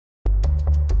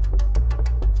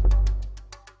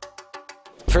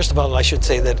First of all, I should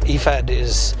say that IFAD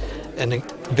is a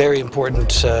very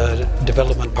important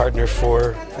development partner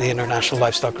for the International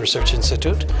Livestock Research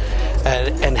Institute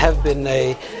and have been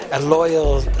a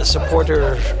loyal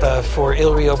supporter for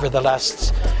ILRI over the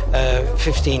last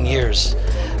 15 years.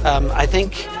 I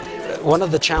think one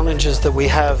of the challenges that we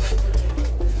have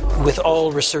with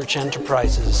all research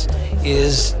enterprises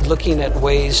is looking at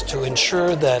ways to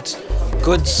ensure that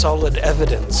good, solid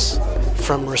evidence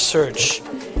from research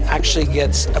actually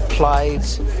gets applied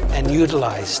and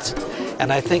utilized.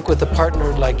 And I think with a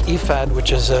partner like IFAD,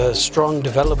 which is a strong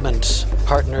development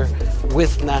partner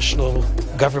with national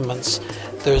governments,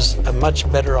 there's a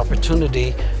much better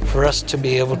opportunity for us to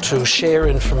be able to share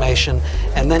information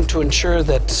and then to ensure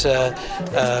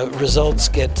that results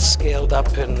get scaled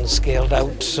up and scaled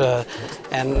out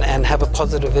and have a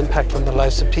positive impact on the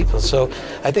lives of people. So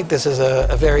I think this is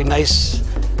a very nice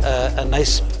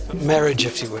marriage,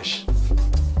 if you wish.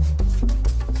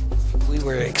 We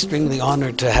were extremely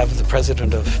honored to have the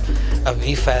president of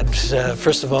IFAD,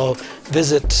 first of all,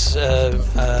 visit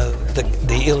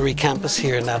the ILRI campus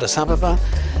here in Addis Ababa.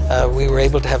 We were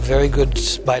able to have very good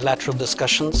bilateral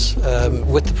discussions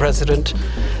with the president.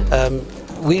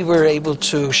 We were able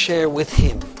to share with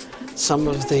him some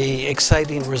of the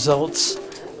exciting results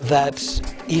that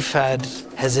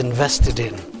IFAD has invested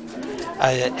in.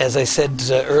 As I said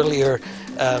earlier,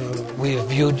 we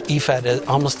viewed IFAD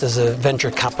almost as a venture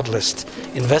capitalist,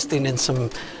 investing in some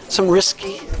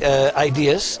risky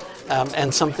ideas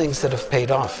and some things that have paid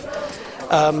off.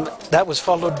 That was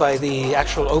followed by the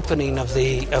actual opening of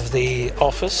the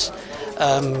office,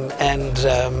 and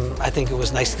I think it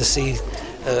was nice to see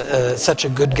such a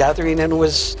good gathering, and it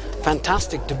was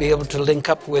fantastic to be able to link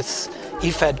up with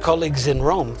IFAD colleagues in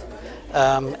Rome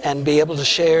and be able to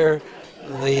share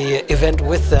the event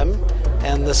with them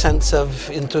and the sense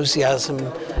of enthusiasm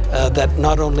that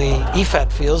not only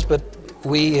IFAD feels, but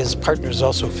we as partners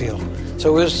also feel.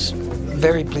 So I was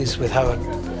very pleased with how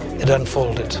it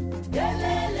unfolded.